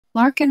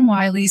Larkin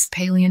Wyley's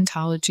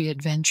Paleontology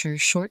Adventure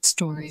Short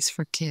Stories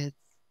for Kids.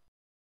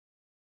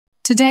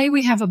 Today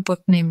we have a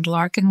book named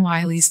Larkin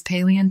Wyley's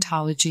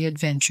Paleontology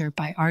Adventure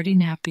by Artie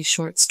Nappy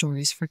Short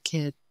Stories for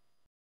Kids.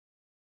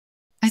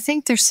 I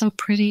think they're so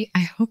pretty.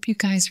 I hope you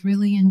guys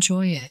really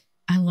enjoy it.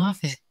 I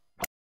love it.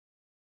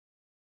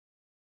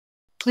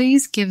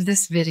 Please give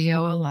this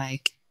video a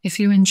like if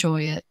you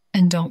enjoy it,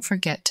 and don't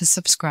forget to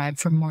subscribe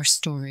for more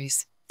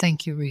stories.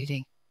 Thank you,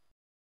 reading.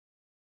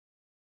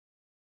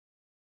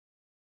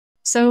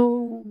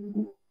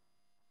 So,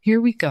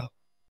 here we go.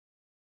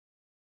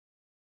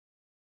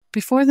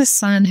 Before the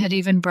sun had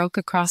even broke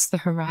across the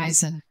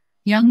horizon,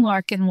 young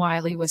Larkin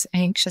Wyley was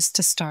anxious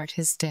to start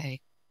his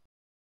day.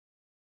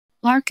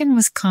 Larkin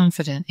was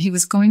confident he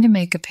was going to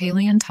make a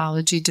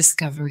paleontology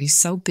discovery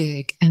so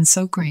big and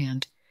so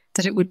grand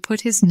that it would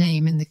put his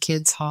name in the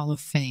Kids' Hall of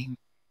Fame.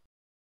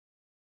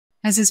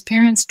 As his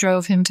parents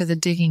drove him to the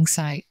digging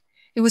site,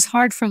 it was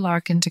hard for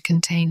Larkin to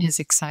contain his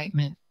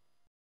excitement.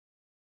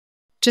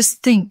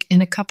 "Just think,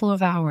 in a couple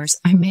of hours,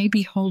 I may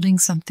be holding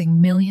something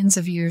millions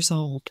of years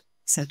old,"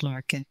 said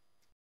Larkin.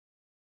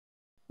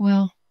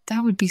 "Well,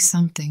 that would be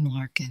something,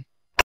 Larkin.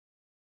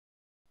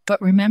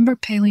 But remember,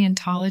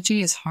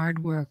 paleontology is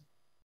hard work.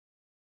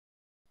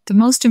 The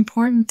most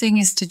important thing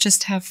is to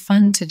just have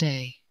fun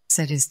today,"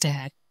 said his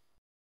dad.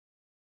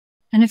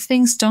 "And if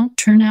things don't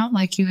turn out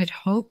like you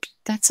had hoped,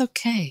 that's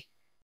okay.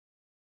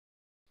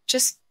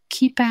 Just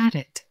keep at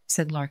it,"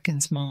 said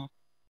Larkin's mom.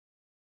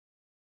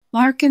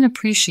 Larkin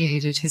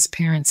appreciated his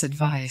parents'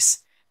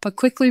 advice, but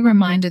quickly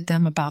reminded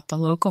them about the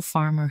local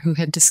farmer who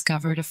had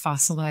discovered a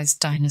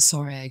fossilized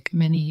dinosaur egg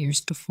many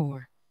years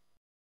before.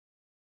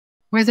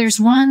 "Where there's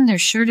one,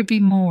 there's sure to be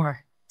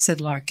more,"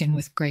 said Larkin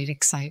with great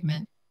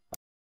excitement.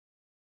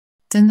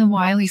 Then the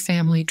Wyley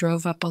family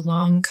drove up a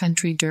long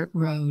country dirt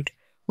road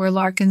where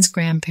Larkin's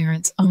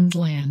grandparents owned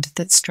land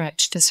that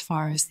stretched as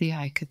far as the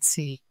eye could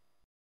see.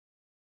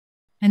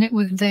 And it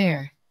was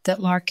there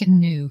that Larkin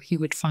knew he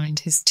would find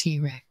his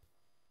T-Rex.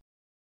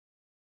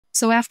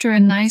 So after a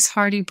nice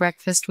hearty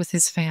breakfast with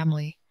his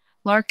family,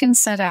 Larkin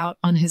set out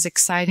on his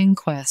exciting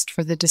quest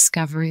for the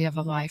discovery of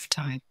a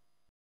lifetime.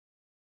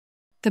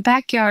 The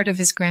backyard of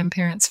his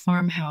grandparents'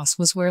 farmhouse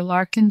was where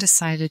Larkin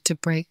decided to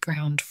break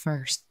ground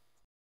first.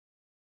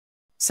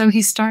 So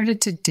he started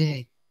to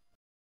dig.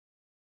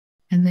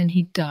 And then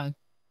he dug.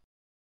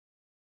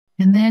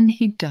 And then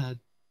he dug.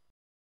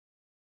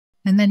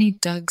 And then he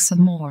dug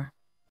some more.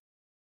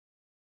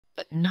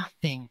 But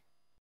nothing.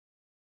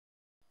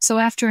 So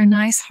after a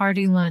nice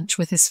hearty lunch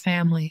with his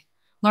family,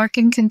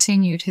 Larkin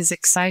continued his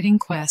exciting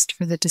quest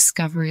for the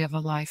discovery of a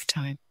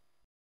lifetime.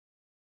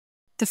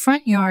 The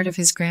front yard of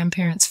his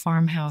grandparents'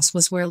 farmhouse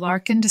was where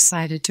Larkin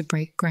decided to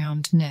break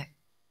ground next.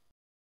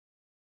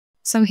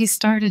 So he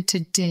started to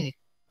dig.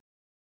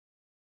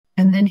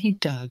 And then he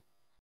dug.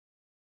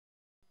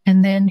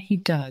 And then he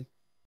dug.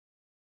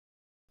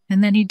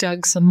 And then he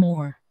dug some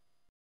more.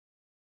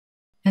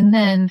 And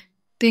then,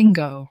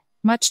 bingo,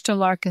 much to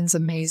Larkin's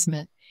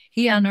amazement,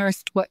 he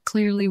unearthed what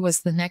clearly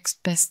was the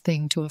next best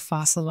thing to a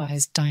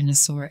fossilized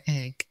dinosaur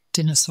egg,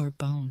 dinosaur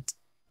bones.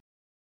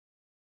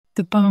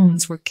 The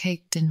bones were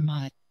caked in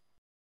mud.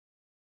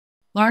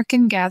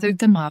 Larkin gathered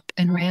them up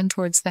and ran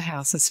towards the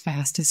house as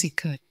fast as he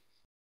could.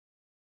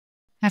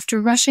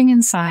 After rushing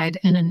inside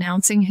and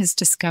announcing his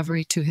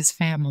discovery to his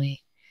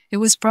family, it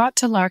was brought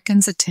to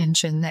Larkin's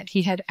attention that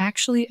he had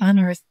actually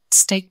unearthed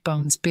steak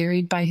bones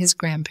buried by his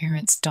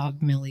grandparents'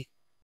 dog Millie.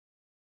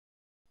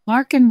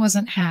 Larkin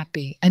wasn't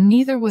happy, and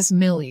neither was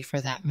Millie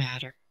for that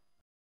matter.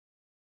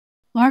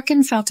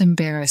 Larkin felt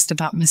embarrassed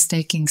about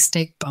mistaking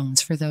steak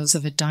bones for those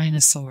of a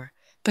dinosaur,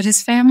 but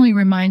his family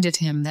reminded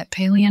him that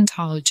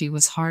paleontology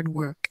was hard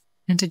work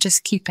and to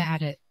just keep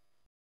at it.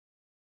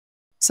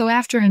 So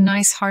after a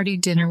nice hearty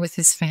dinner with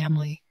his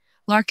family,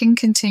 Larkin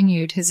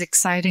continued his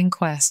exciting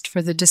quest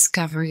for the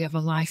discovery of a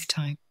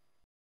lifetime.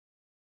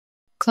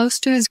 Close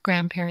to his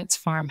grandparents'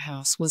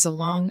 farmhouse was a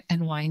long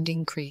and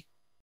winding creek.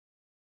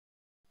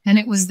 And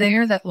it was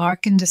there that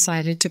Larkin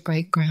decided to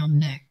break ground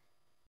next.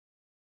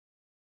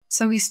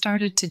 So he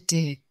started to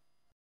dig.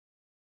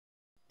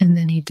 And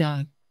then he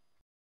dug.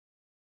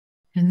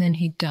 And then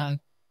he dug.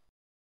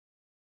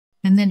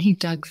 And then he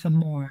dug some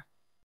more.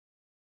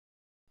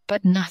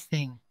 But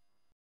nothing.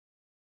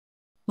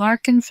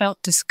 Larkin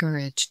felt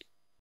discouraged.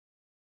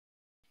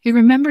 He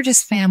remembered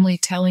his family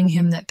telling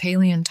him that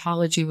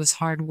paleontology was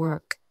hard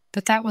work,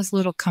 but that was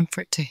little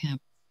comfort to him.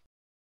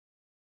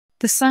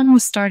 The sun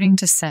was starting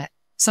to set,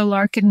 so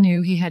Larkin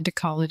knew he had to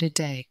call it a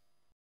day.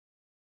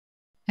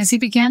 As he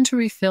began to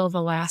refill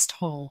the last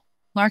hole,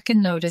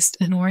 Larkin noticed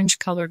an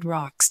orange-colored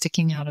rock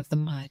sticking out of the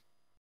mud.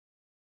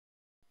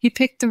 He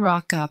picked the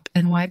rock up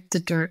and wiped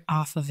the dirt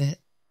off of it.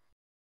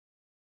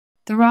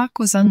 The rock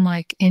was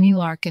unlike any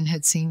Larkin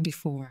had seen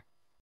before.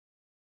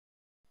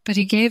 But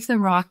he gave the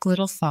rock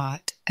little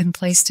thought and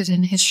placed it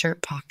in his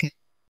shirt pocket.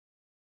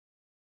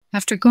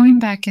 After going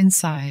back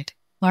inside,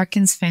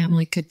 Larkin's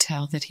family could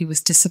tell that he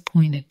was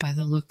disappointed by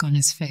the look on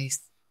his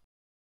face.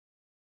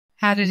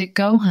 "How did it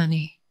go,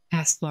 honey?"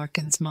 asked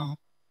Larkin's mom.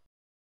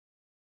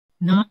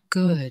 "Not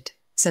good,"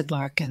 said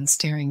Larkin,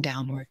 staring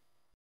downward.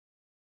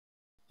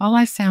 All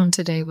I found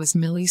today was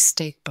Millie's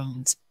steak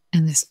bones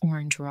and this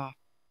orange rock.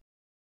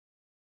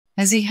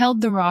 As he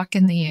held the rock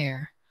in the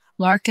air,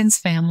 Larkin's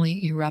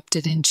family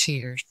erupted in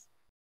cheers.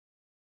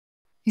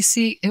 You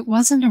see, it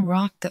wasn't a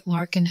rock that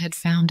Larkin had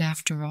found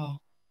after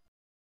all.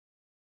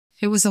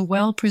 It was a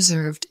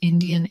well-preserved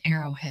Indian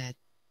arrowhead.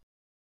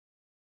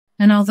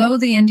 And although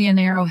the Indian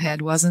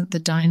arrowhead wasn't the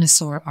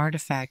dinosaur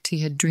artifact he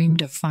had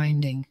dreamed of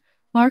finding,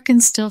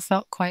 Larkin still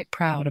felt quite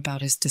proud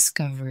about his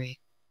discovery.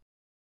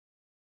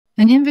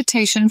 An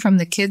invitation from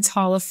the Kids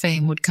Hall of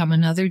Fame would come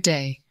another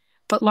day,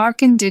 but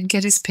Larkin did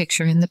get his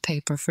picture in the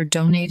paper for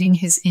donating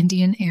his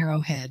Indian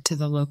arrowhead to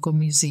the local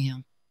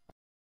museum.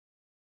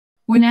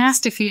 When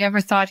asked if he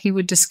ever thought he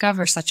would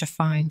discover such a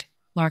find,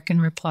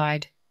 Larkin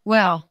replied,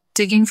 "Well,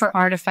 digging for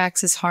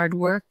artifacts is hard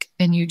work,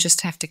 and you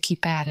just have to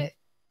keep at it."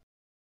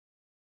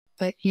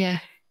 But yeah,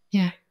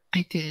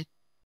 I did.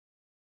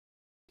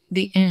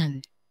 The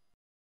end.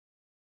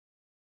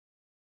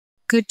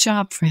 Good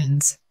job,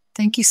 friends.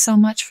 Thank you so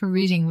much for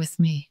reading with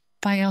me.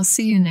 Bye, I'll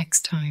see you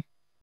next time.